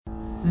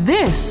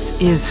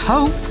This is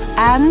Hope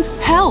and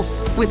Help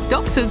with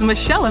Doctors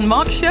Michelle and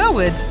Mark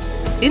Sherwood.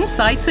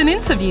 Insights and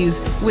interviews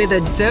with a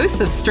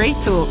dose of straight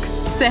talk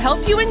to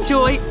help you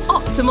enjoy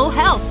optimal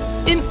health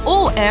in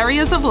all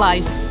areas of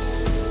life.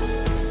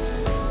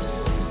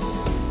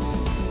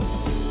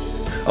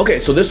 Okay,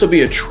 so this will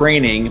be a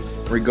training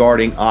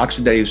regarding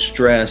oxidative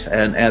stress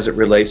and as it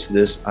relates to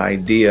this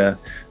idea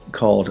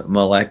called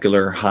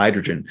molecular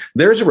hydrogen.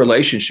 There's a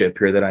relationship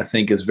here that I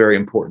think is very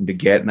important to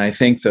get, and I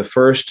think the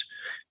first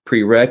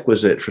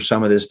prerequisite for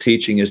some of this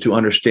teaching is to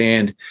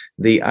understand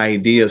the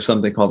idea of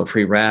something called a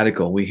free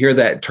radical. We hear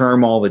that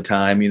term all the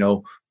time.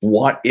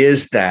 What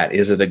is that?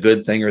 Is it a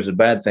good thing or is it a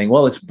bad thing?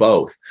 Well, it's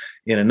both.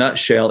 In a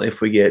nutshell, if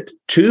we get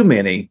too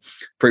many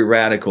free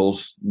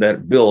radicals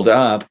that build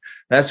up,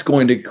 that's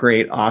going to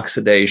create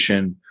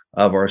oxidation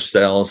of our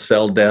cells,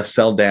 cell death,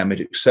 cell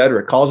damage, et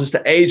cetera. It causes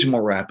us to age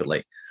more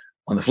rapidly.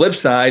 On the flip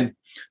side,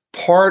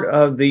 part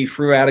of the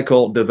free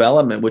radical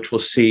development, which we'll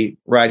see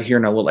right here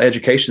in our little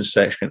education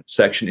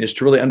section, is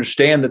to really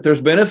understand that there's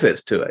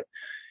benefits to it.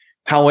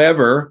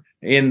 However,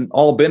 in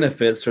all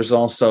benefits, there's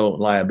also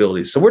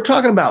liabilities. So we're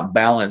talking about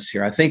balance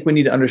here. I think we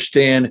need to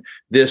understand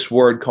this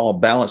word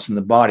called balance in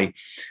the body.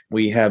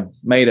 We have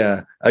made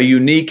a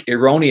unique,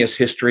 erroneous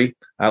history,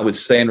 I would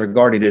say, in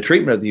regarding the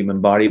treatment of the human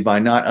body by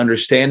not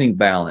understanding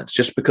balance.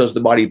 Just because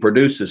the body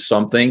produces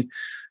something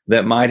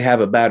that might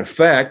have a bad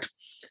effect,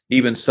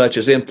 even such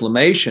as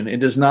inflammation, it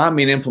does not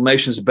mean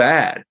inflammation is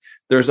bad.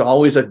 There's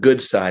always a good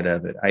side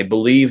of it. I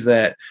believe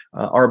that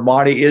our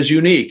body is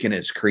unique in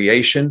its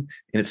creation,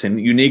 and it's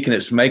unique in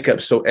its makeup.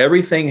 So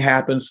everything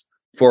happens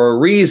for a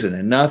reason,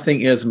 and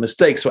nothing is a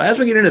mistake. So as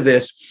we get into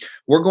this,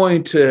 we're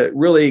going to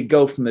really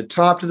go from the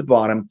top to the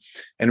bottom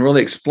and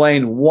really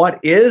explain what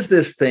is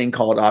this thing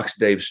called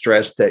oxidative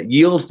stress that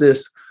yields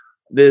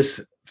this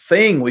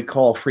thing we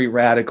call free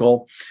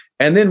radical.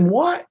 And then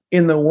what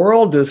in the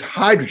world does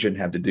hydrogen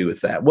have to do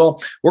with that?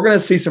 Well, we're going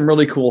to see some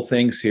really cool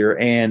things here.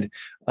 And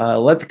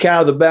let the cat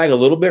out of the bag a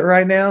little bit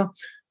right now.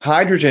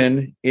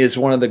 Hydrogen is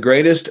one of the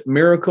greatest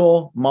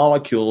miracle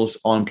molecules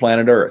on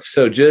planet Earth.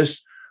 So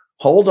just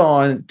hold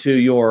on to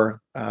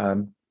your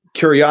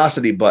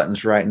curiosity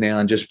buttons right now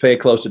and just pay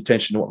close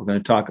attention to what we're going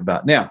to talk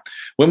about. Now,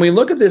 when we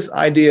look at this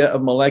idea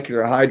of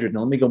molecular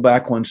hydrogen, let me go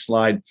back one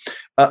slide.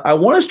 I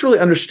want us to really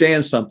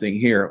understand something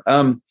here.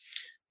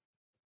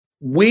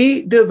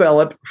 We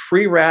develop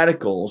free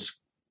radicals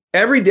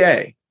every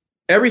day,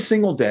 every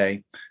single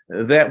day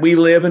that we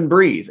live and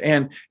breathe.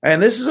 And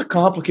this is a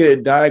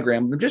complicated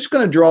diagram. I'm just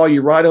going to draw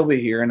you right over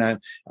here. And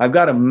I've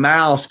got a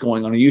mouse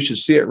going on, and you should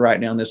see it right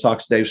now in this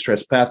oxidative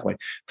stress pathway.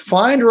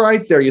 Find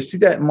right there, you see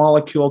that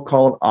molecule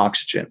called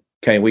oxygen.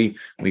 Okay, we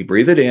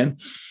breathe it in,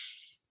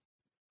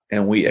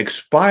 and we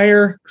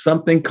expire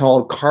something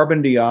called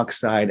carbon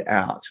dioxide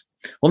out.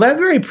 Well, that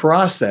very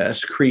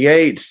process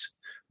creates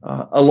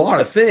a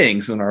lot of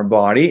things in our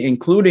body,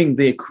 including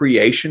the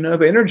creation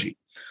of energy.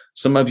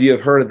 Some of you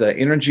have heard of the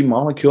energy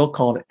molecule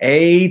called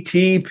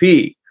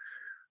ATP.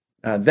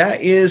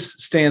 That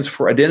stands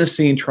for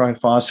adenosine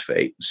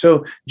triphosphate.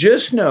 So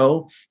just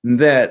know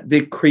that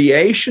the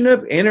creation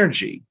of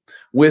energy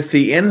with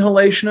the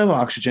inhalation of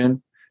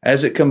oxygen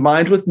as it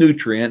combines with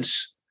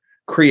nutrients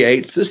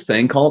creates this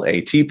thing called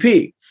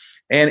ATP.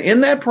 And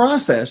in that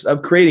process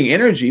of creating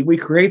energy, we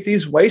create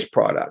these waste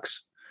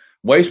products.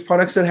 Waste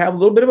products that have a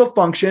little bit of a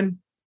function,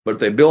 but if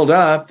they build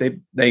up,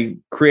 they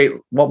create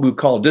what we would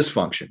call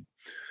dysfunction.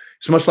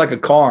 It's much like a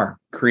car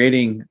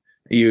creating,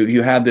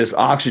 you have this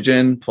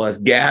oxygen plus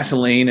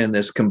gasoline and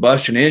this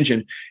combustion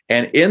engine.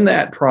 And in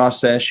that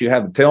process, you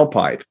have a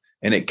tailpipe,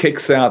 and it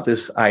kicks out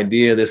this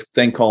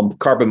thing called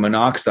carbon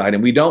monoxide.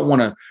 And we don't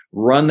want to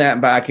run that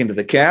back into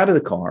the cab of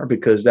the car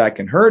because that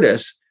can hurt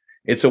us.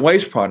 It's a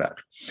waste product.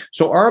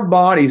 So our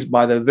bodies,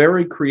 by the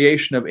very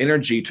creation of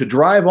energy to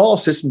drive all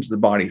systems of the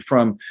body,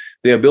 from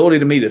the ability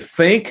to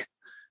think,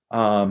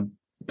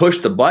 push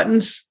the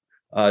buttons,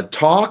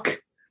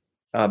 talk,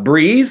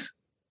 breathe,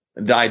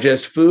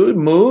 digest food,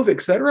 move,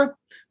 etc.,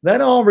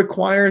 that all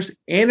requires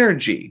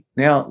energy.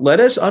 Now, let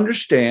us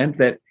understand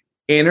that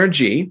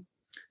energy,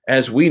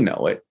 as we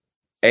know it,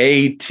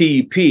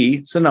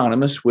 ATP,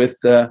 synonymous with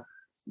the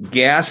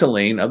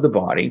gasoline of the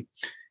body,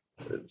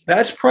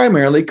 that's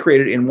primarily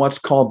created in what's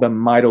called the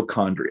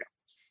mitochondria.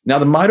 Now,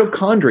 the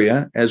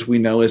mitochondria, as we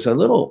know, is a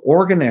little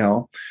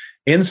organelle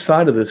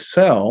inside of the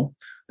cell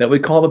that we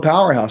call the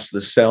powerhouse of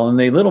the cell. And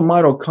the little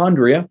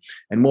mitochondria,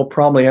 and we'll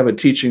probably have a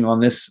teaching on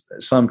this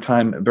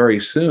sometime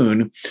very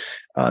soon,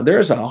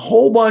 there's a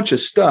whole bunch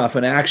of stuff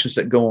and actions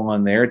that go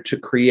on there to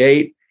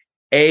create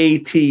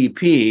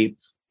ATP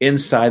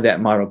inside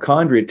that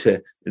mitochondria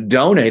to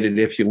donate it,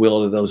 if you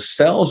will, to those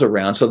cells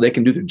around so they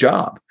can do their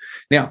job.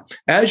 Now,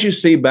 as you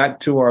see, back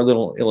to our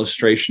little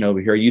illustration over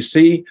here, you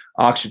see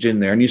oxygen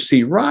there, and you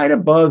see right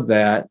above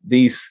that,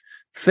 these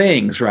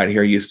things right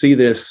here. You see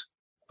this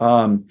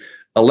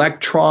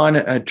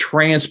electron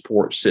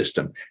transport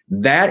system.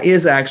 That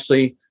is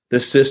actually the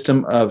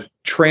system of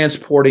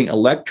transporting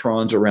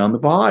electrons around the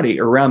body,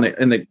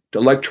 in the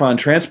electron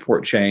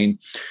transport chain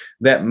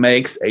that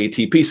makes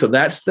ATP. So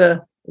that's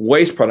the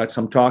waste products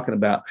I'm talking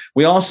about.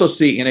 We also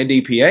see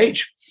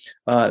NADPH.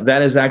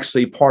 That is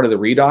actually part of the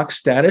redox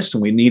status,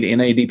 and we need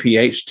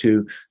NADPH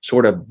to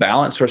sort of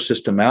balance our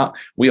system out.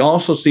 We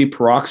also see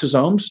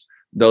peroxisomes.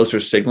 Those are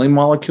signaling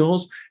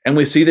molecules. And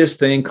we see this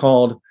thing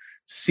called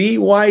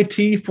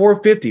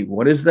CYT450.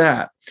 What is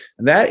that?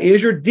 That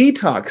is your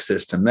detox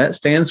system. That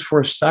stands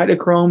for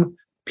cytochrome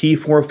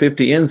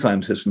P450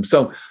 enzyme system.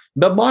 So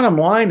the bottom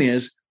line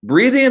is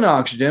breathing in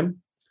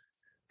oxygen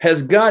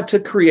has got to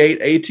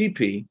create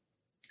ATP,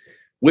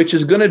 which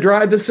is going to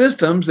drive the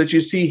systems that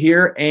you see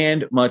here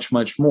and much,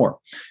 much more.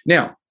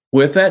 Now,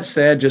 with that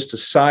said, just a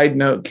side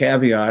note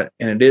caveat,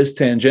 and it is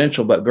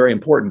tangential, but very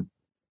important.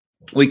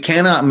 We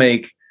cannot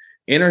make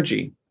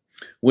energy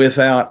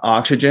without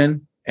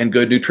oxygen and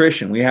good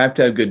nutrition. We have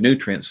to have good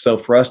nutrients. So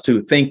for us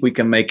to think we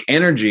can make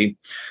energy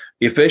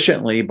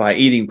efficiently by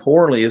eating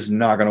poorly is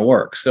not going to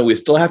work. So we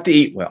still have to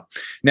eat well.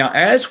 Now,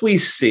 as we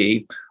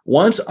see,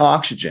 once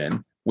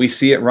oxygen, we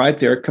see it right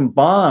there,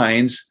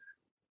 combines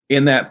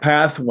in that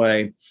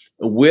pathway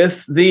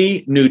with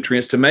the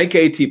nutrients to make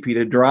ATP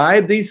to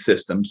drive these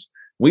systems,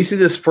 we see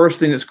this first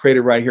thing that's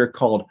created right here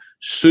called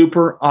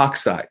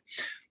superoxide.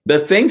 The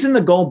things in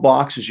the gold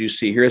boxes you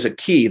see here is a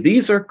key.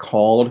 These are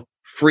called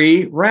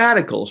free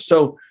radicals.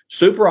 So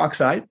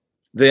superoxide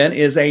then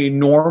is a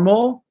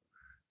normal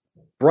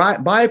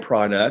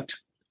byproduct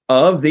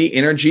of the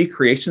energy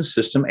creation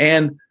system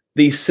and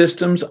the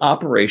systems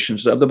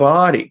operations of the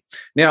body.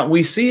 Now,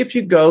 we see if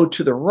you go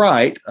to the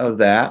right of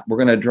that, we're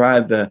going to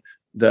drive the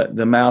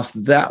mouse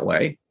that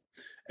way,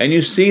 and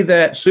you see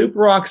that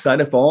superoxide,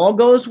 if all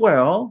goes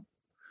well,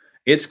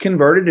 it's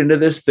converted into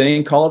this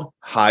thing called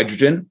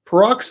hydrogen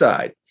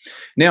peroxide.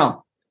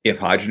 Now, if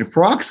hydrogen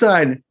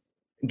peroxide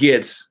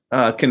gets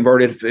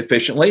converted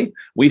efficiently,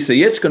 we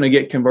see it's going to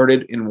get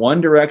converted in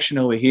one direction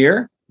over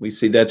here. We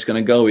see that's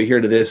going to go over here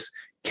to this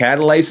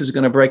catalase is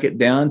going to break it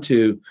down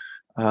to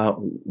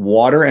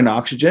water and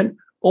oxygen,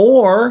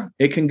 or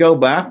it can go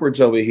backwards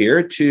over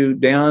here to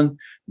down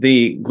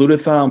the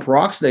glutathione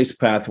peroxidase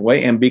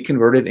pathway and be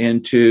converted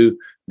into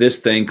this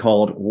thing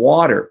called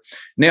water.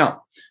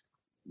 Now,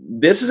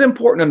 this is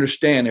important to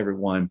understand,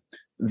 everyone.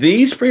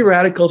 These free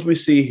radicals we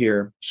see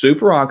here,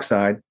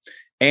 superoxide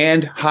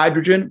and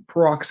hydrogen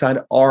peroxide,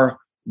 are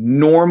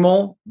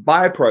normal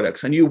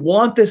byproducts. And you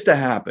want this to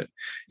happen.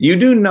 You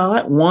do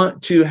not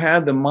want to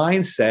have the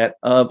mindset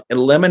of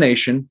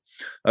elimination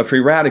of free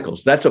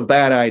radicals. That's a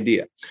bad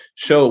idea.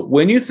 So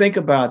when you think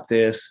about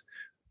this,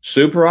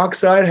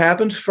 superoxide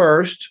happens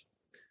first,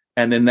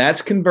 and then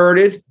that's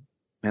converted,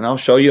 and I'll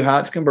show you how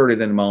it's converted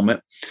in a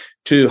moment,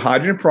 to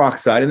hydrogen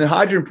peroxide. And then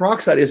hydrogen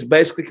peroxide is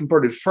basically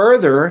converted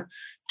further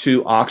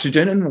to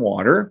oxygen and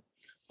water,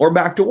 or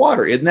back to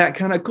water. Isn't that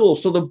kind of cool?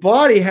 So the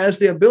body has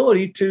the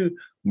ability to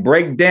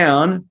break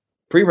down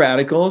free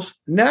radicals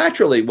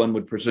naturally, one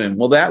would presume.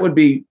 Well, that would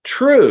be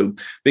true,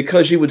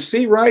 because you would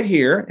see right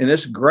here in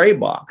this gray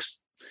box,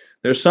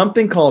 there's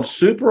something called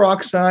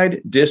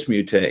superoxide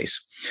dismutase.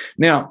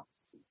 Now,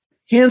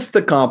 hence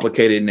the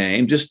complicated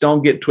name. Just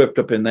don't get tripped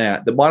up in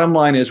that. The bottom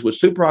line is with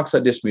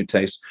superoxide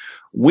dismutase,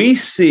 we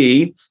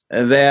see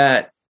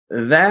that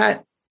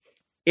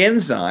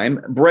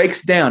enzyme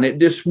breaks down, it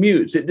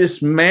dismutes, it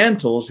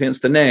dismantles, hence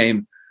the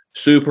name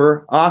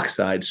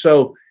superoxide.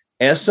 So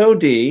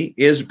SOD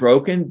is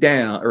broken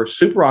down, or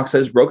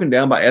superoxide is broken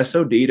down by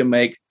SOD to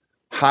make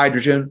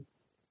hydrogen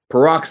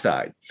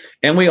peroxide.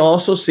 And we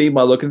also see,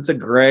 by looking at the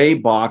gray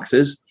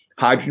boxes,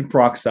 hydrogen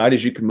peroxide,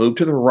 as you can move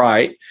to the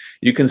right,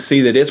 you can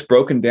see that it's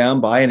broken down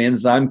by an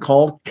enzyme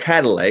called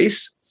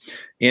catalase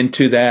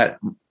into that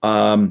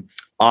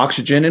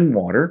oxygen and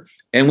water.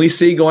 And we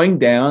see going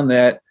down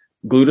that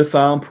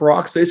glutathione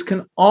peroxidase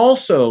can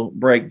also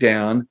break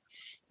down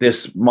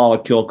this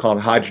molecule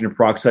called hydrogen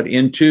peroxide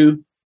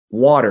into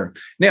water.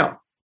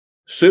 Now,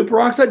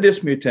 superoxide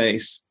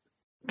dismutase,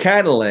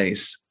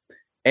 catalase,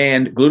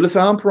 and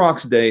glutathione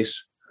peroxidase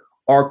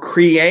are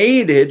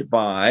created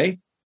by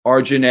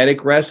our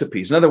genetic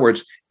recipes. In other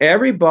words,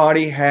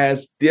 everybody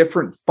has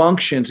different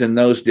functions in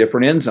those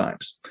different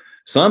enzymes.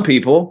 Some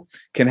people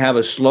can have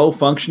a slow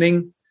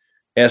functioning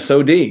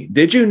SOD.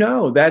 Did you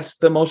know that's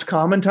the most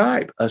common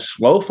type, a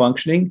slow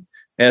functioning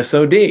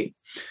SOD?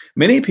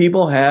 Many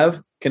people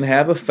can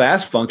have a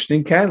fast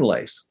functioning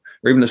catalase,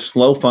 or even a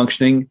slow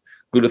functioning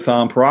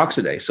glutathione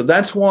peroxidase. So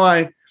that's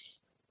why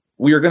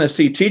we are going to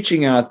see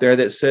teaching out there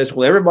that says,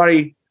 well,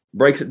 everybody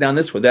breaks it down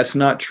this way. That's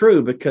not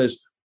true, because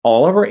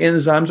all of our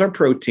enzymes, our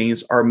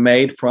proteins, are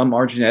made from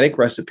our genetic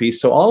recipes.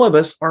 So all of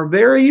us are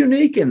very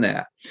unique in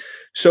that.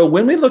 So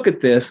when we look at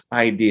this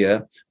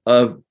idea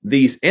of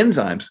these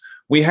enzymes,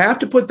 we have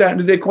to put that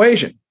into the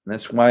equation.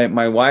 That's why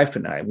my wife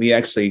and I, we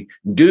actually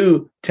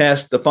do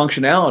test the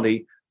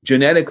functionality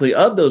genetically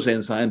of those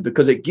enzymes,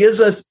 because it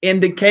gives us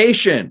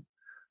indication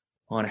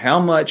on how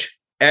much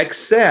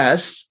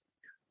excess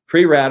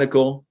free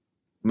radical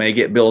may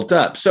get built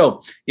up.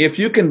 So if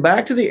you can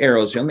back to the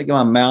arrows here, let me get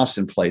my mouse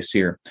in place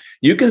here.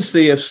 You can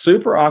see if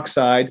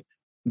superoxide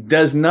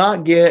does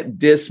not get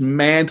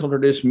dismantled or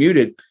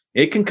dismuted,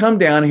 it can come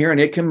down here and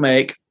it can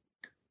make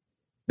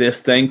this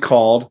thing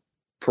called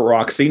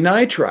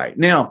peroxynitrite.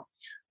 Now,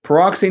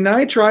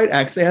 peroxynitrite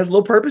actually has a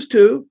little purpose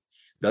too.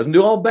 Doesn't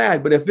do all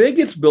bad, but if it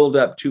gets built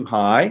up too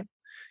high,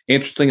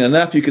 interesting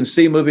enough, you can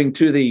see moving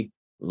to the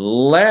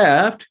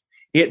left,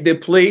 it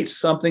depletes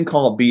something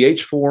called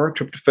BH4,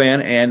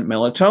 tryptophan, and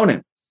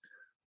melatonin.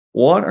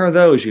 What are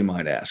those, you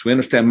might ask? We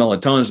understand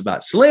melatonin is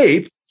about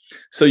sleep,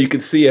 so you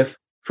can see if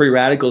free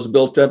radicals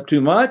built up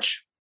too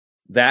much,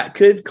 that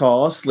could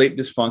cause sleep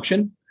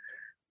dysfunction.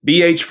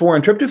 BH4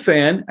 and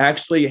tryptophan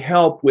actually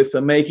help with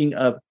the making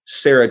of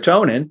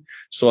serotonin.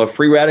 So if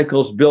free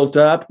radicals built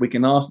up, we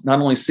can also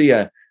not only see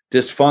a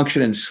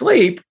dysfunction in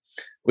sleep,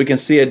 we can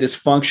see a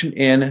dysfunction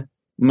in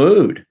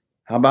mood.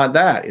 How about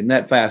that? Isn't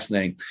that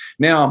fascinating?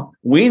 Now,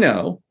 we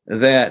know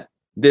that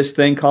this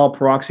thing called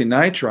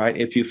peroxynitrite,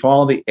 if you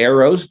follow the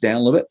arrows down a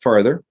little bit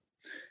further,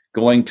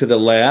 going to the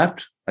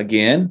left,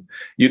 again,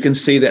 you can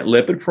see that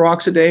lipid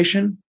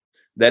peroxidation,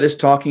 that is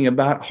talking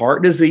about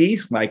heart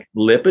disease, like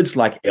lipids,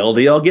 like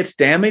LDL gets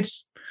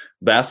damaged,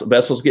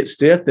 vessels get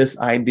stiff. This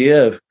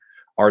idea of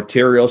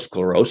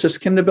arteriosclerosis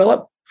can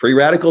develop. Free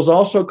radicals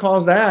also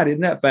cause that.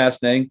 Isn't that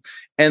fascinating?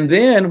 And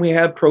then we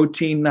have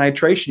protein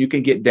nitration. You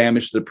can get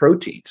damage to the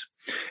proteins.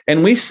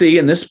 And we see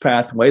in this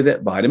pathway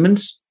that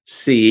vitamins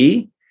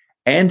C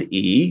and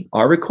E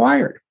are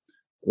required.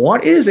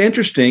 What is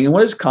interesting and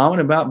what is common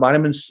about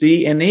vitamins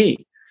C and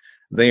E?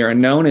 They are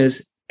known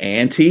as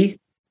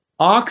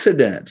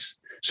antioxidants.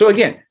 So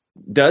again,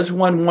 does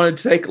one want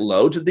to take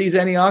loads of these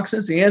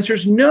antioxidants? The answer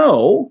is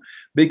no,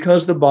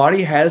 because the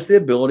body has the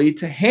ability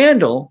to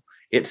handle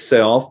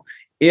itself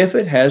if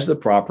it has the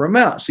proper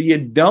amount. So you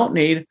don't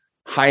need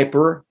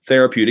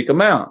hypertherapeutic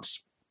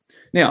amounts.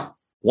 Now,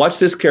 watch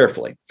this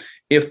carefully.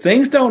 If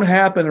things don't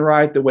happen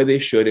right the way they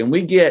should, and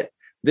we get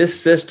this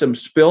system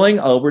spilling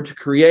over to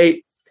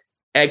create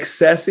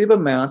excessive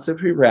amounts of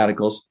free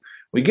radicals,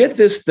 we get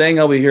this thing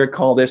over here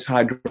called this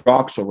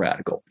hydroxyl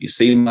radical. You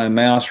see my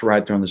mouse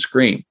right there on the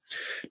screen.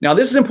 Now,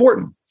 this is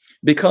important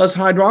because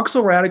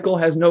hydroxyl radical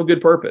has no good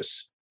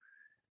purpose.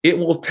 It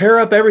will tear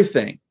up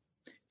everything.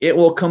 It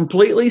will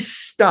completely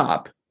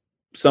stop.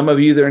 Some of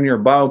you that are in your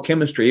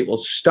biochemistry, it will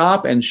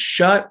stop and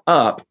shut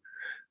up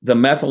the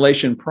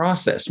methylation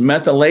process.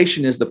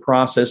 Methylation is the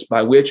process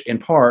by which, in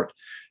part,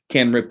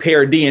 can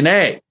repair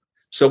DNA.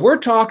 So we're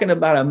talking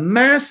about a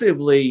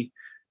massively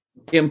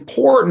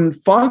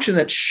important function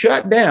that's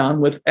shut down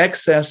with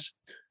excess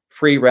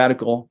free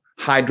radical,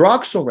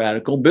 hydroxyl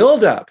radical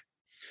buildup.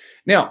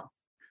 Now,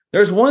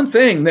 there's one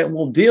thing that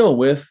will deal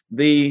with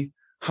the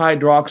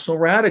hydroxyl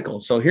radical.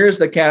 So here's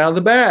the cat out of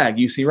the bag.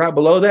 You see right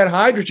below that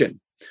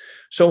hydrogen.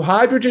 So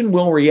hydrogen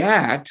will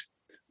react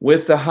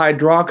with the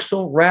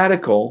hydroxyl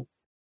radical,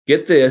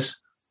 get this,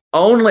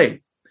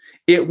 only.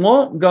 It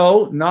won't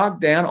go knock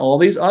down all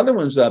these other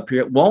ones up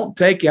here. It won't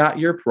take out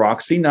your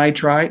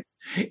peroxynitrite.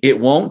 It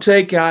won't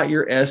take out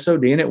your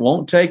SOD, and it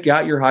won't take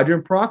out your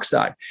hydrogen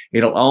peroxide.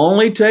 It'll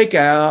only take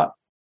out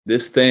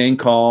this thing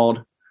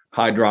called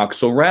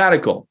hydroxyl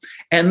radical.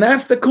 And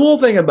that's the cool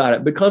thing about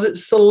it, because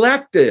it's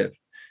selective.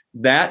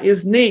 That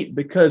is neat,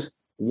 because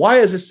why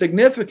is it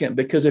significant?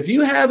 Because if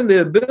you have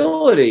the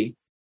ability,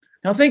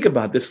 now think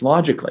about this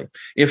logically,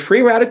 if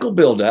free radical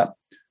buildup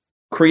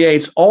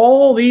creates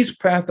all these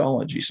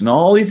pathologies and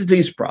all these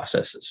disease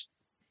processes,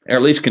 or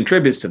at least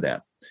contributes to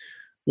them,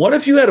 what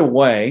if you had a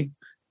way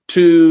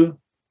to,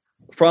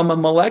 from a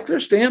molecular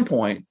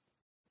standpoint,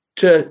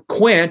 to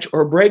quench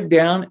or break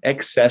down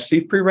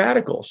excessive free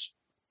radicals?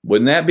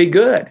 Wouldn't that be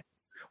good?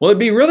 Well, it'd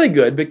be really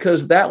good,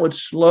 because that would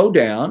slow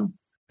down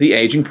the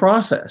aging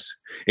process.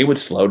 It would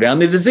slow down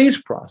the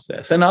disease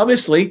process. And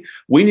obviously,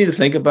 we need to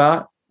think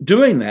about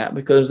doing that,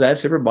 because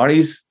that's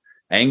everybody's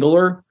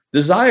angular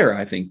desire,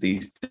 I think,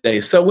 these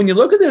days. So when you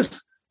look at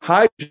this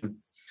hydrogen,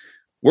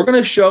 we're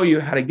going to show you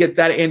how to get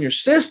that in your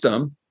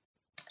system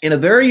in a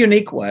very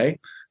unique way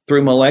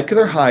through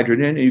molecular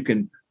hydrogen. You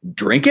can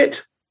drink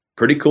it.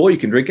 Pretty cool. You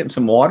can drink it in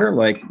some water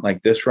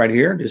like this right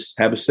here. Just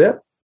have a sip.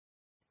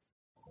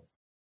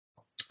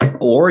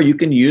 Or you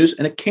can use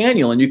a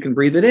cannula and you can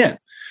breathe it in.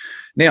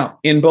 Now,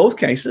 in both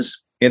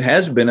cases, it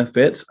has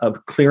benefits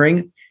of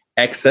clearing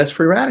excess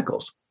free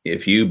radicals.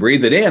 If you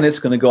breathe it in, it's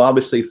going to go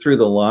obviously through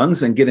the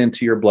lungs and get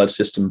into your blood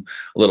system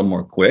a little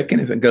more quick.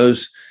 And if it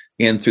goes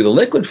in through the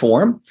liquid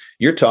form,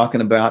 you're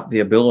talking about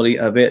the ability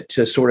of it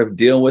to sort of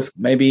deal with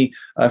maybe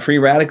free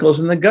radicals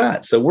in the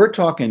gut. So we're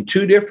talking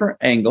two different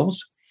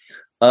angles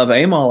of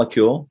a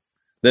molecule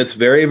that's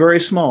very, very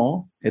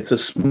small. It's the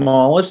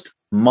smallest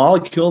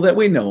molecule that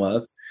we know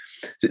of.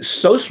 It's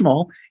so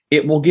small,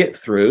 it will get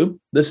through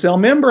the cell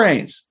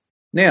membranes.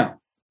 Now,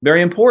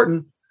 very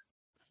important,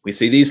 we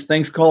see these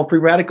things called free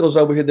radicals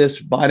over here, this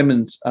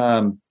vitamins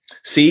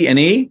C and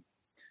E.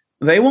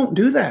 They won't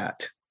do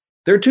that.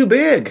 They're too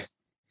big.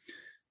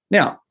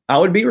 Now, I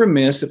would be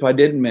remiss if I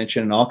didn't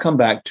mention, and I'll come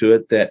back to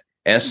it, that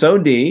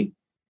SOD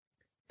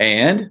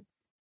and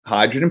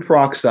hydrogen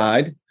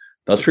peroxide,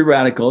 those free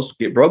radicals,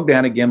 get broke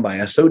down again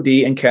by SOD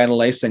and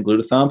catalase and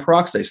glutathione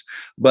peroxidase.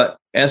 But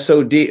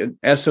SOD,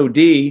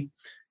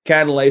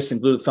 catalase,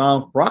 and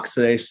glutathione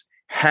peroxidase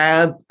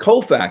have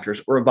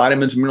cofactors or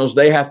vitamins and minerals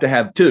they have to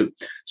have too.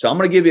 So I'm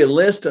going to give you a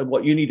list of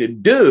what you need to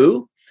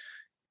do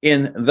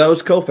in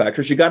those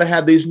cofactors. You got to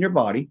have these in your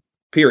body,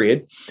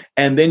 period.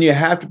 And then you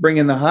have to bring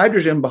in the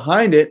hydrogen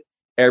behind it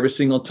every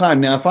single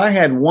time. Now, if I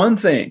had one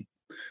thing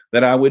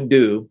that I would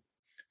do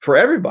for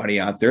everybody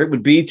out there, it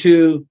would be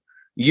to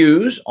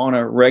use on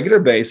a regular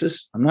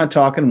basis. I'm not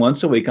talking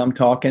once a week. I'm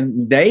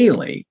talking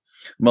daily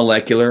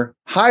molecular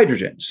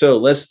hydrogen. So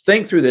let's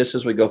think through this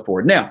as we go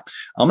forward. Now,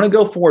 I'm going to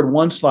go forward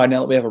one slide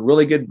now that we have a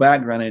really good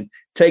background and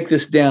take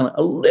this down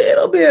a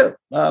little bit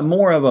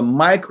more of a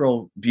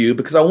micro view,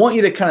 because I want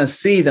you to kind of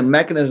see the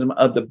mechanism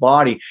of the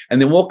body.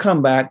 And then we'll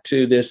come back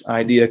to this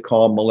idea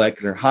called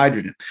molecular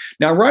hydrogen.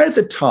 Now, right at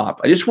the top,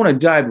 I just want to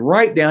dive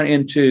right down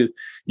into,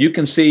 you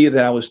can see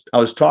that I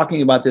was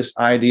talking about this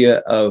idea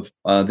of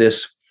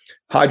this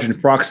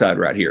hydrogen peroxide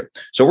right here.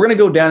 So we're going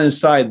to go down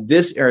inside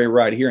this area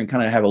right here and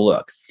kind of have a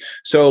look.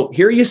 So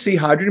here you see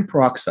hydrogen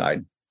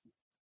peroxide,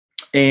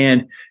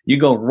 and you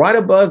go right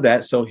above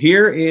that. So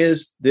here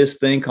is this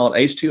thing called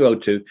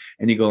H2O2,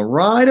 and you go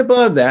right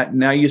above that.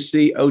 Now you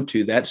see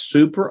O2, that's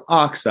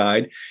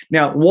superoxide.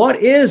 Now, what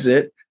is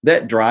it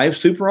that drives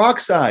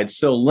superoxide?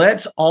 So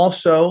let's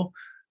also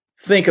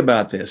think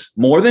about this.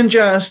 More than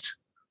just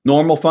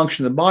normal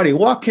function of the body,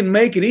 what can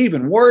make it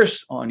even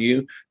worse on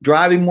you,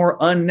 driving more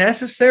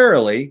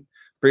unnecessarily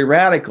free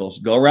radicals?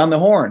 Go around the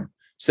horn.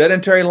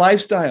 Sedentary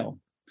lifestyle,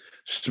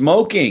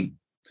 smoking.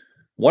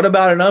 What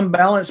about an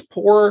unbalanced,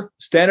 poor,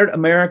 standard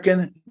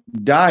American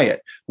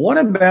diet? What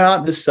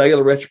about the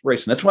cellular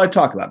respiration? That's what I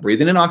talk about.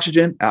 Breathing in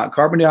oxygen, out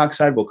carbon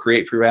dioxide will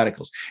create free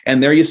radicals.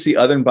 And there you see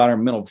other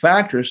environmental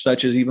factors,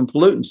 such as even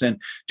pollutants. And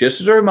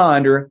just as a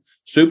reminder,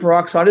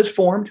 superoxide is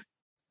formed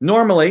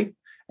normally,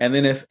 and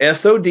then if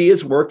SOD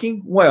is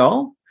working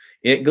well,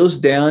 it goes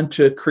down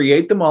to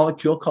create the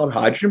molecule called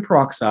hydrogen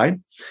peroxide.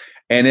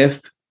 And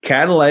if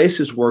catalase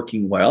is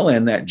working well,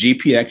 and that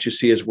GPX you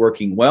see is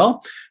working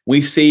well,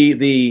 we see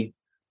the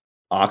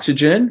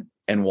oxygen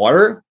and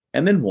water,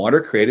 and then water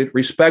created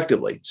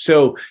respectively.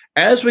 So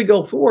as we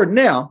go forward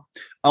now,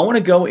 I want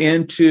to go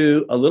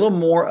into a little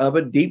more of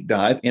a deep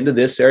dive into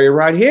this area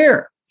right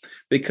here,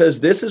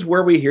 because this is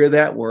where we hear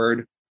that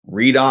word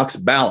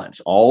redox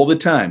balance all the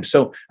time.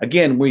 So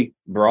again, we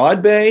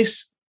broad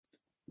base,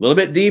 a little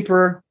bit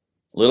deeper,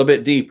 a little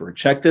bit deeper.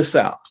 Check this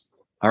out.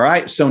 All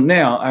right. So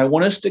now I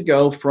want us to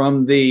go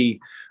from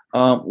the,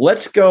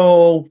 let's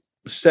go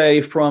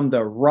say from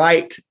the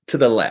right to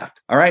the left.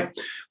 All right.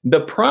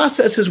 The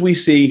processes we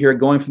see here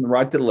going from the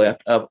right to the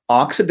left of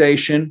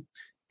oxidation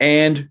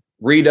and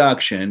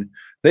reduction,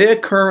 they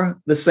occur at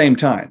the same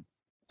time,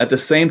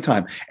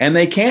 and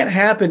they can't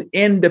happen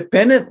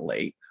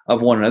independently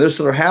of one another.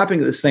 So they're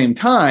happening at the same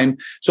time.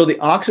 So the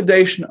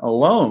oxidation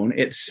alone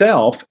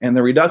itself and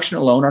the reduction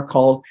alone are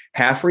called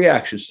half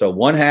reactions. So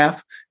 1/2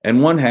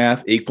 and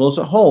 1/2 equals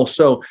a whole.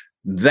 So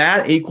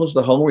that equals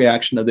the whole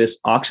reaction of this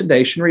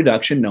oxidation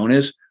reduction known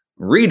as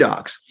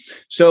redox.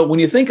 So when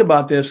you think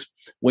about this,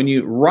 when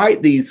you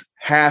write these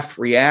half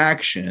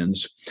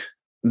reactions,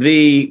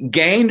 the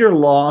gained or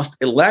lost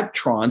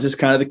electrons is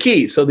kind of the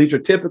key. So these are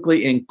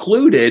typically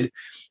included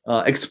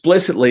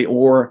explicitly,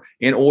 or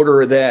in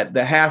order that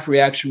the half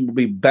reaction will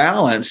be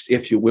balanced,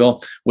 if you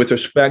will, with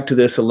respect to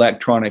this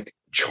electronic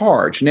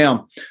charge.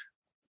 Now,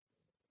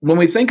 when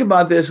we think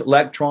about this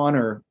electron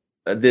or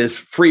this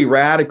free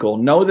radical,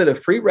 know that a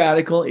free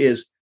radical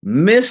is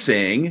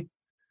missing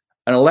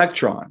an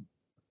electron.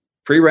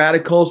 Free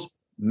radicals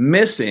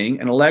missing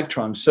an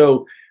electron.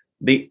 So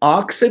the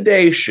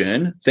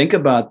oxidation, think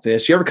about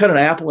this. You ever cut an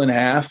apple in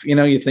half? You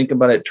know, you think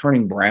about it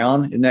turning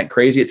brown. Isn't that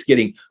crazy? It's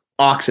getting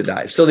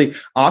oxidized. So the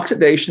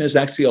oxidation is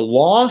actually a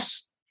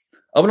loss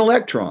of an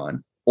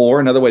electron, or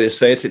another way to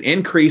say it's an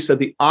increase of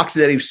the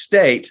oxidative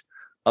state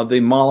of the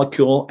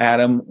molecule,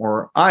 atom,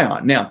 or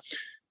ion. Now,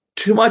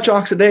 too much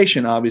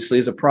oxidation obviously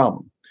is a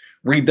problem.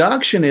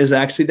 Reduction is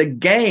actually the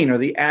gain or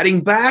the adding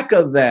back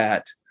of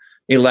that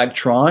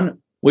electron,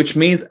 which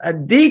means a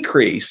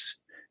decrease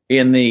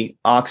in the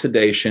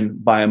oxidation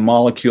by a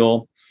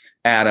molecule,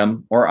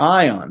 atom, or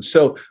ion.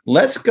 So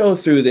let's go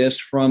through this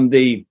from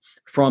the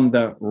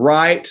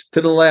right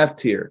to the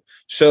left here.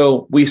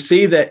 So we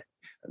see that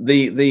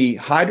the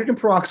hydrogen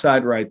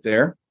peroxide right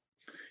there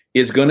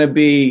is going to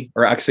be,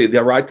 or actually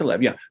the right to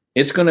left, yeah,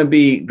 it's going to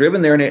be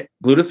driven there, and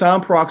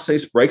glutathione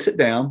peroxidase breaks it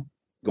down,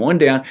 going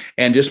down.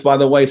 And just by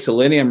the way,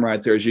 selenium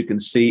right there, as you can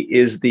see,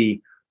 is the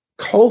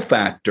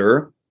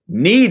cofactor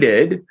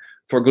needed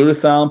for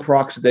glutathione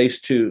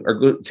peroxidase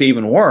to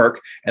even work,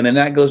 and then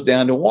that goes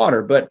down to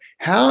water. But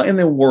how in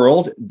the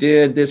world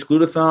did this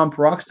glutathione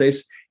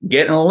peroxidase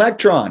get an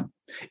electron?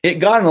 It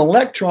got an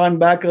electron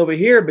back over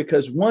here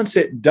because once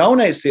it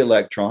donates the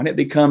electron, it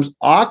becomes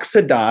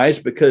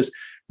oxidized because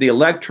the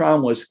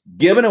electron was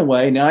given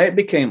away. Now it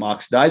became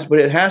oxidized, but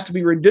it has to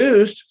be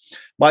reduced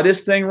by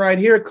this thing right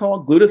here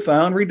called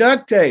glutathione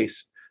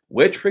reductase,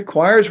 which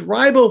requires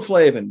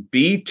riboflavin,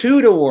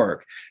 B2, to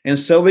work. And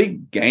so we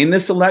gain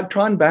this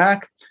electron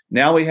back.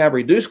 Now we have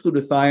reduced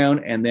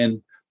glutathione, and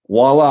then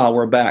Voila,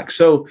 we're back.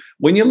 So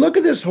when you look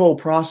at this whole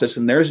process,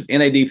 and there's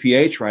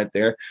NADPH right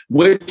there,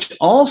 which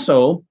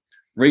also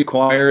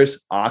requires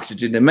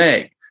oxygen to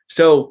make.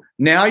 So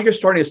now you're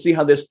starting to see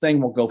how this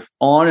thing will go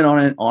on and on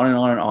and on and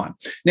on and on.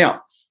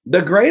 Now,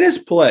 the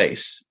greatest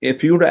place,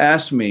 if you were to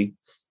ask me,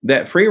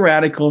 that free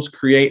radicals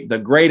create the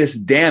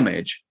greatest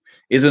damage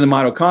is in the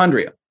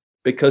mitochondria,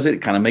 because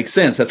it kind of makes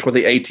sense. That's where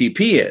the ATP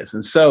is.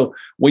 And so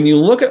when you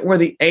look at where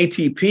the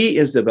ATP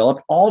is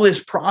developed, all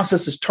this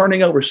process is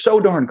turning over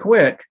so darn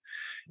quick.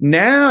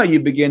 Now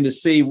you begin to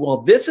see,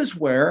 well, this is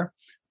where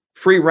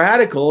free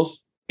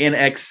radicals in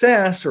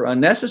excess or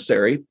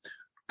unnecessary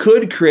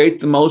could create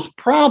the most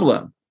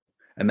problem.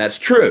 And that's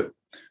true,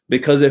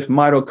 because if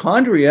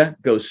mitochondria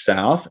goes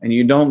south and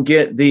you don't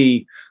get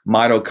the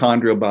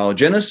mitochondrial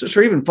biogenesis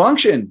or even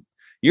function,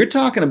 you're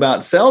talking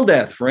about cell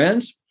death,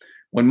 friends.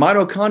 When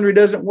mitochondria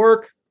doesn't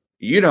work,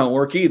 you don't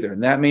work either.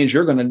 And that means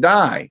you're going to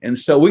die. And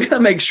so we got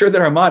to make sure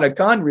that our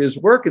mitochondria is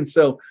working.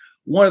 So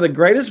one of the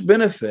greatest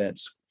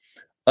benefits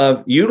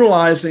of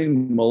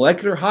utilizing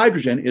molecular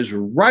hydrogen is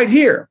right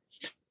here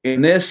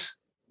in this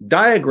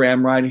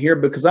diagram right here,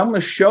 because I'm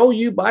going to show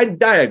you by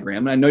diagram.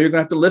 And I know you're going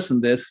to have to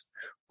listen to this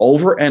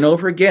over and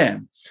over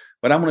again,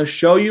 but I'm going to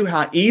show you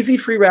how easy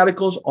free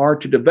radicals are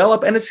to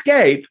develop and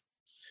escape,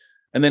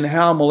 and then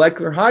how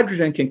molecular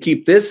hydrogen can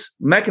keep this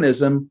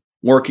mechanism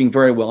working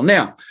very well.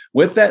 Now,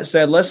 with that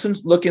said, let's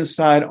look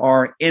inside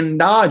our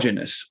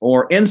endogenous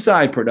or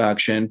inside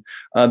production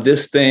of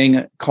this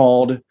thing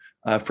called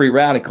free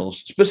radicals,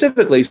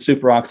 specifically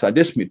superoxide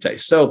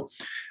dismutase. So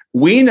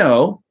we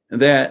know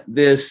that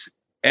this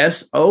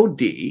SOD,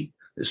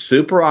 this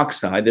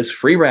superoxide, this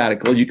free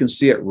radical, you can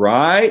see it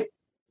right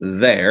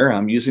there.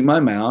 I'm using my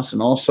mouse,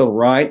 and also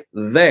right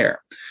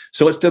there.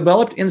 So it's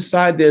developed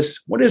inside this,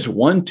 what is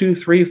 1, 2,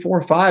 3,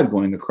 4, 5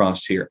 going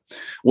across here?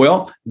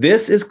 Well,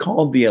 this is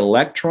called the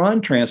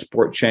electron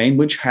transport chain,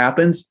 which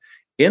happens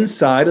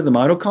inside of the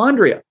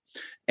mitochondria.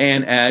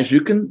 And as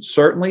you can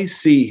certainly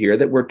see here,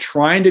 that we're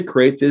trying to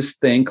create this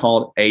thing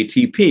called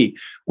ATP,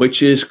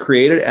 which is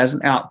created as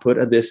an output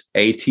of this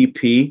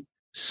ATP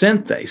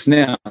synthase.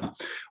 Now,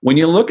 when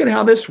you look at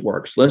how this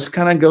works, let's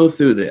kind of go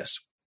through this.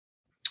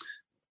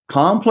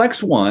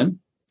 Complex 1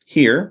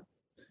 here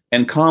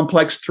and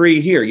complex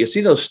 3 here. You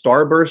see those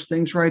starburst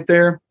things right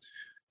there?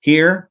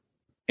 Here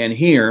and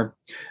here.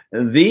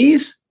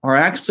 These are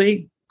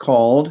actually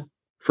called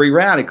free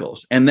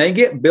radicals, and they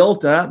get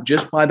built up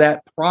just by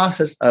that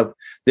process of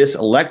this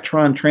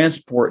electron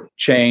transport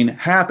chain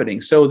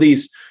happening. So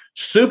these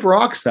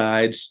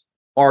superoxides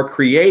are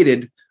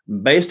created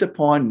based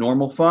upon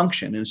normal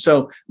function. And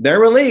so they're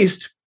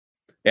released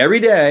every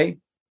day,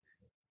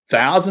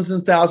 thousands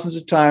and thousands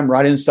of times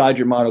right inside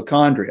your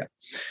mitochondria.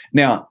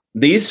 Now,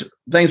 these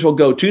things will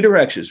go two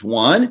directions.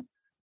 One,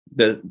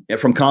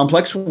 from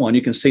complex 1,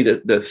 you can see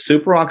that the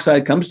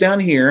superoxide comes down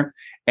here,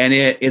 and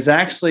it is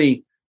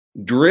actually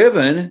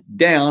driven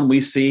down,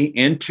 we see,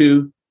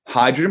 into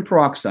hydrogen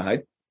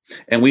peroxide,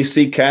 and we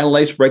see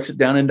catalase breaks it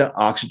down into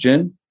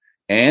oxygen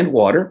and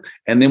water.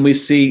 And then we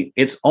see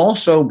it's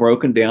also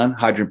broken down,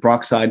 hydrogen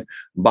peroxide,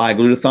 by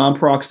glutathione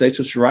peroxidase,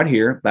 which is right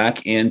here,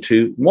 back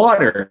into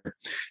water.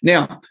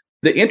 Now,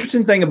 the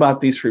interesting thing about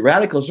these free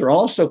radicals are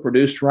also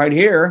produced right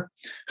here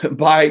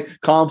by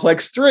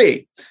complex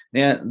 3.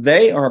 Now,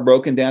 they are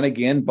broken down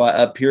again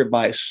up here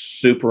by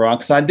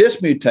superoxide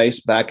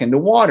dismutase back into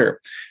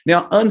water.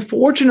 Now,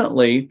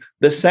 unfortunately,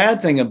 the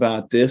sad thing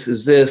about this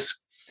is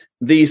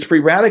these free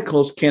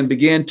radicals can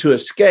begin to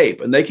escape,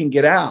 and they can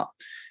get out.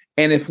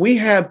 And if we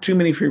have too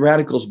many free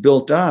radicals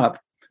built up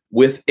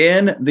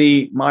within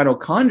the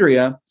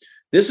mitochondria,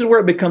 this is where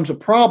it becomes a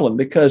problem,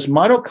 because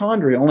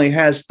mitochondria only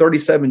has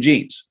 37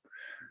 genes.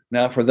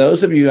 Now, for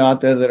those of you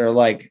out there that are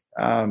like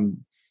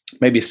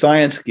maybe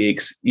science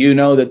geeks, you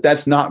know that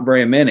that's not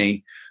very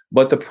many.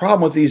 But the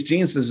problem with these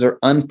genes is they're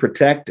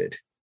unprotected.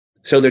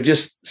 So they're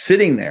just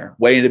sitting there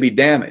waiting to be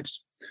damaged.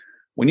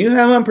 When you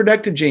have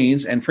unprotected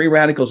genes and free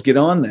radicals get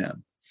on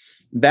them,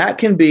 that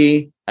can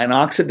be an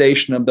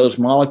oxidation of those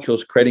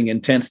molecules, creating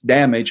intense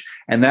damage,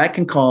 and that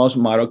can cause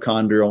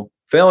mitochondrial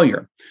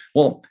failure.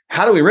 Well,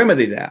 how do we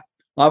remedy that?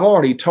 I've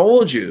already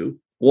told you.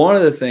 One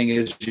of the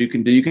things you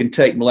can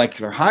take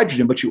molecular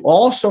hydrogen, but you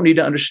also need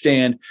to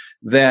understand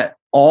that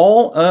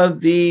all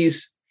of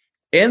these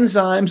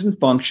enzymes and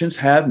functions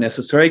have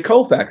necessary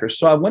cofactors.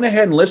 So I went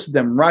ahead and listed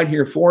them right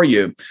here for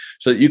you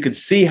so that you could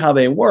see how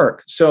they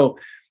work. So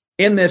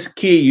in this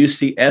key, you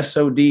see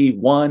SOD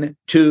 1,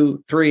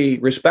 2, 3,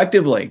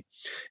 respectively.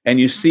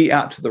 And you see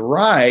out to the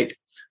right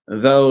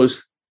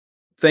those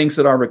things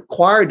that are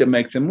required to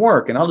make them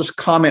work. And I'll just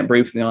comment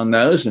briefly on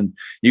those, and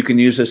you can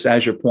use this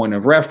as your point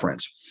of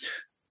reference.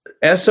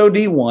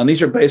 SOD1,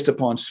 these are based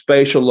upon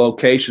spatial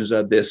locations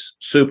of this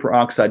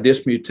superoxide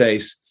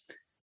dismutase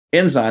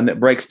enzyme that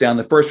breaks down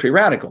the first free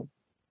radical.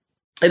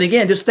 And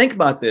again, just think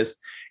about this.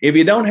 If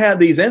you don't have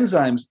these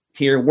enzymes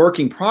here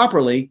working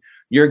properly,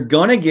 you're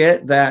going to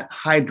get that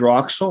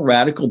hydroxyl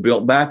radical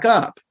built back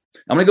up.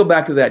 I'm going to go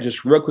back to that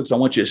just real quick, so I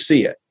want you to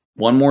see it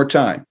one more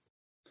time.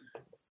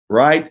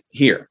 Right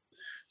here.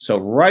 So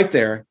right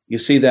there, you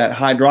see that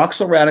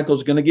hydroxyl radical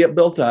is going to get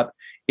built up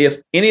if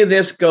any of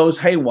this goes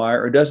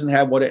haywire or doesn't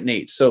have what it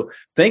needs. So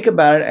think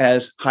about it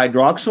as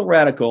hydroxyl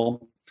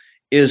radical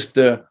is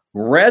the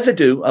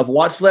residue of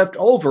what's left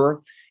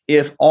over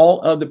if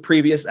all of the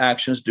previous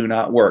actions do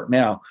not work.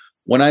 Now,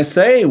 when I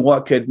say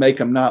what could make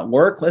them not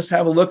work, let's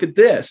have a look at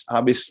this.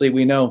 Obviously,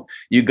 we know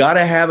you got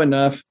to have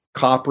enough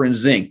copper and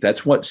zinc.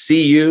 That's what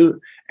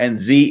Cu and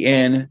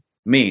Zn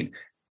mean.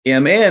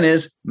 Mn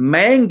is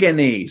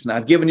manganese. Now,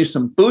 I've given you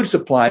some food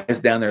supplies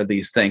down there,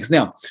 these things.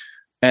 Now,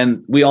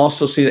 and we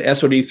also see that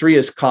SOD3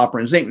 is copper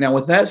and zinc. Now,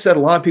 with that said,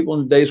 a lot of people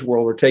in today's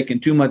world are taking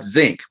too much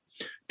zinc.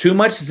 Too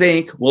much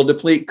zinc will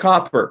deplete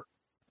copper.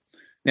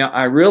 Now,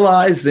 I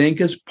realize zinc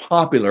is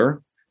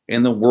popular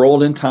in the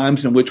world and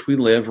times in which we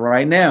live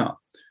right now.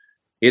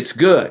 It's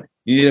good.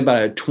 You need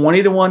about a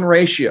 20-to-1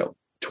 ratio,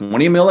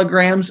 20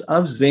 milligrams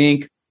of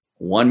zinc,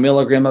 1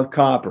 milligram of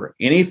copper.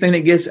 Anything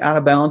that gets out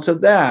of balance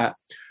of that,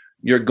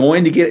 you're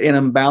going to get an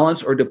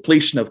imbalance or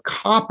depletion of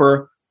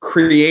copper,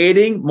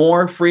 creating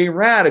more free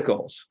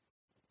radicals.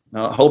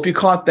 Now, I hope you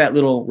caught that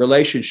little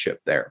relationship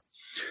there.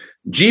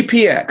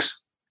 GPX,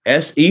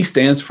 SE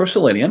stands for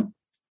selenium.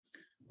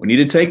 We need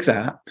to take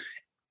that.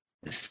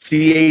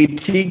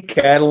 CAT,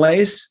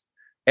 catalase.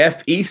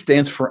 FE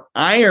stands for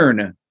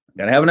iron.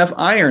 Got to have enough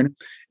iron.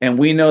 And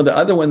we know the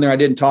other one there I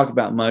didn't talk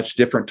about much,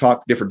 different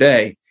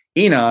day.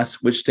 ENOS,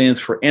 which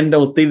stands for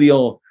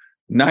endothelial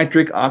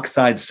nitric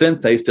oxide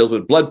synthase, deals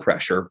with blood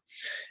pressure.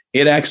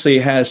 It actually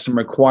has some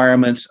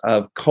requirements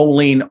of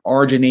choline,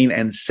 arginine,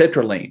 and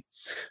citrulline.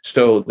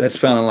 So that's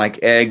found in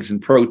like eggs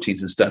and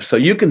proteins and stuff. So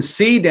you can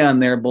see down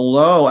there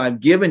below, I've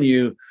given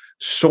you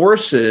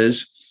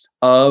sources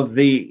of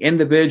the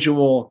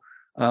individual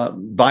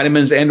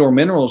vitamins and or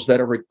minerals that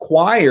are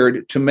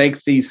required to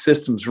make these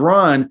systems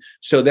run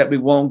so that we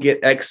won't get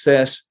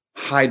excess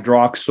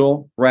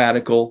hydroxyl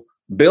radical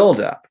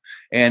buildup.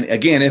 And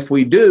again, if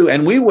we do,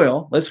 and we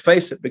will, let's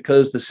face it,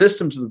 because the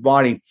systems of the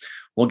body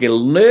will get a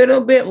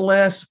little bit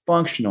less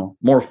functional,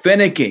 more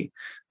finicky.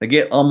 They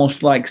get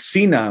almost like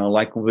senile,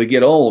 like when we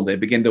get old, they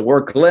begin to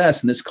work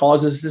less, and this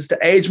causes us to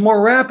age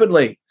more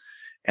rapidly.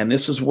 And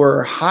this is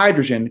where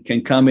hydrogen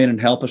can come in and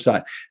help us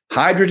out.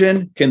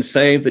 Hydrogen can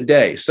save the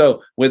day.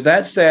 So with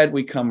that said,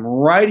 we come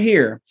right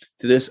here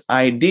to this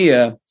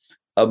idea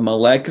of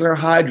molecular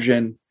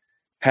hydrogen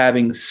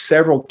having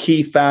several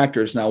key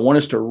factors. Now, I want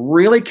us to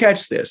really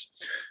catch this.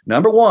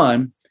 Number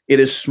one, it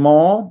is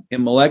small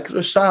in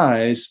molecular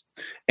size,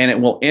 and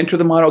it will enter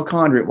the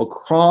mitochondria. It will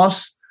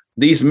cross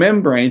these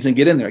membranes and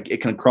get in there.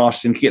 It can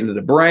cross and get into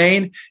the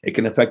brain. It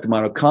can affect the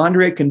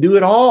mitochondria. It can do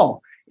it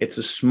all. It's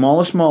the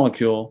smallest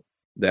molecule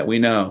that we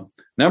know.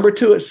 Number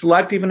two, it's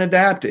selective and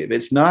adaptive.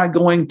 It's not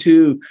going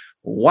to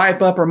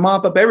wipe up or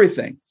mop up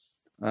everything.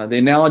 The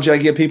analogy I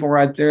give people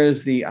right there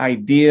is the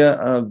idea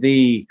of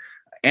the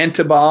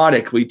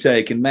antibiotic we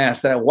take in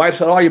mass that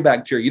wipes out all your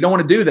bacteria. You don't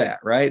want to do that,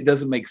 right? It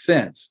doesn't make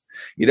sense.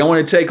 You don't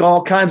want to take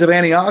all kinds of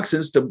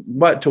antioxidants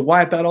to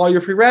wipe out all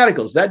your free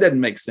radicals. That doesn't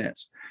make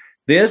sense.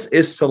 This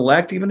is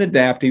selective and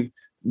adaptive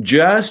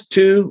just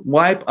to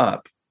wipe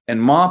up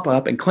and mop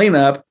up and clean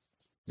up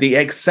the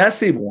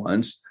excessive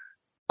ones,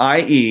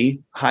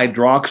 i.e.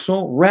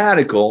 hydroxyl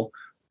radical,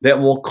 that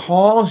will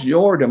cause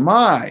your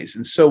demise.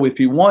 And so if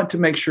you want to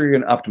make sure you're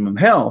in optimum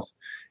health,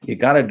 you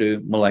got to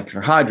do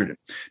molecular hydrogen.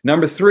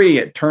 Number three,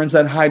 it turns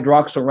that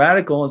hydroxyl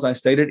radical, as I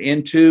stated,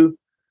 into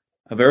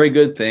a very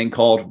good thing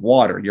called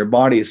water. Your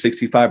body is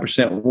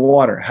 65%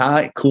 water.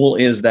 How cool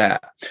is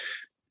that?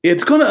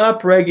 It's going to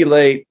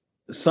upregulate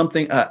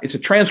something. It's a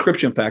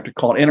transcription factor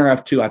called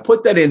NRF2. I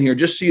put that in here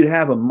just so you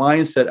have a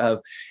mindset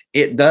of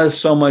it does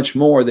so much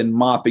more than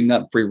mopping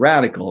up free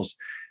radicals.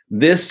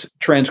 This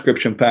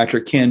transcription factor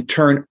can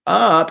turn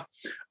up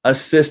a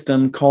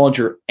system called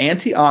your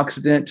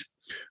antioxidant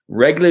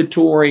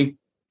regulatory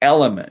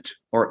element,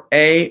 or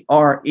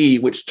ARE,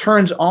 which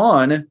turns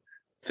on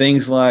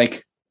things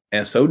like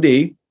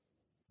SOD,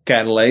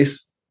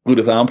 catalase,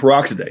 glutathione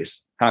peroxidase.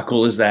 How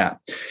cool is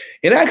that?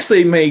 It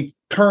actually may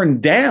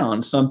turn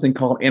down something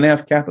called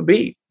NF-kappa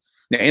B.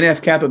 Now,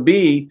 NF-kappa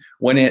B,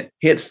 when it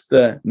hits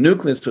the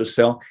nucleus of a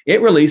cell,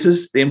 it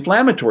releases the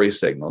inflammatory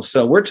signals.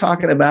 So we're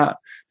talking about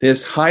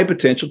this high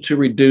potential to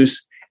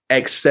reduce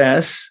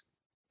excess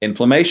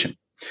inflammation.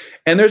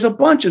 And there's a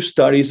bunch of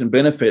studies and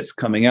benefits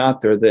coming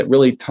out there that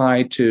really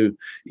tie to,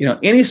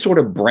 any sort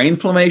of brain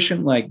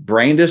inflammation, like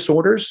brain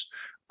disorders.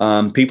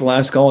 People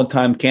ask all the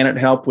time, can it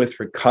help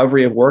with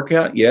recovery of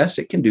workout? Yes,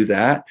 it can do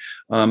that.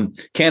 Can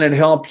it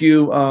help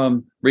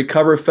you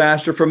recover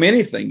faster from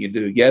anything you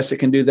do? Yes, it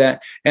can do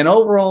that. And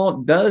overall,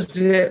 does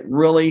it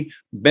really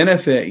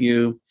benefit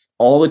you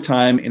all the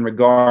time in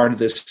regard to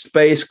this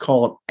space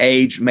called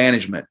age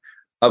management?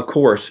 Of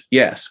course,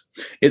 yes.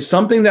 It's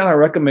something that I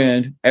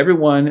recommend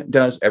everyone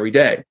does every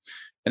day.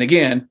 And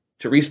again,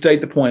 to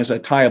restate the point as I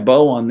tie a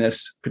bow on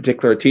this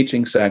particular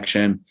teaching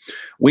section,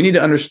 we need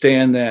to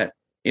understand that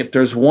if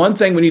there's one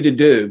thing we need to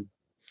do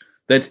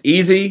that's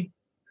easy,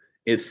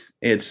 it's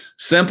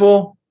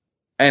simple,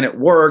 and it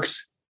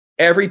works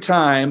every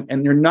time,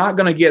 and you're not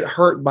going to get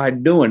hurt by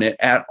doing it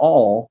at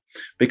all,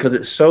 because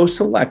it's so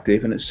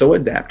selective and it's so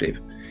adaptive.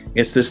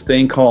 It's this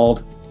thing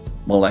called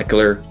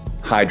molecular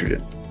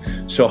hydrogen.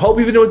 So I hope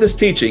you've enjoyed this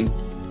teaching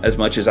as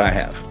much as I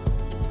have.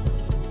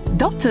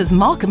 Doctors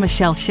Mark and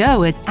Michelle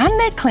Sherwood and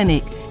their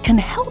clinic can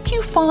help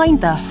you find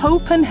the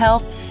hope and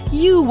health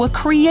you were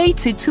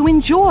created to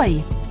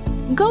enjoy.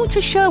 Go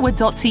to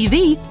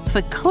sherwood.tv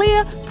for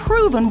clear,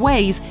 proven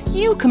ways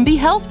you can be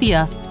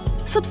healthier.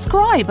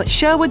 Subscribe at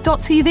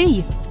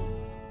sherwood.tv.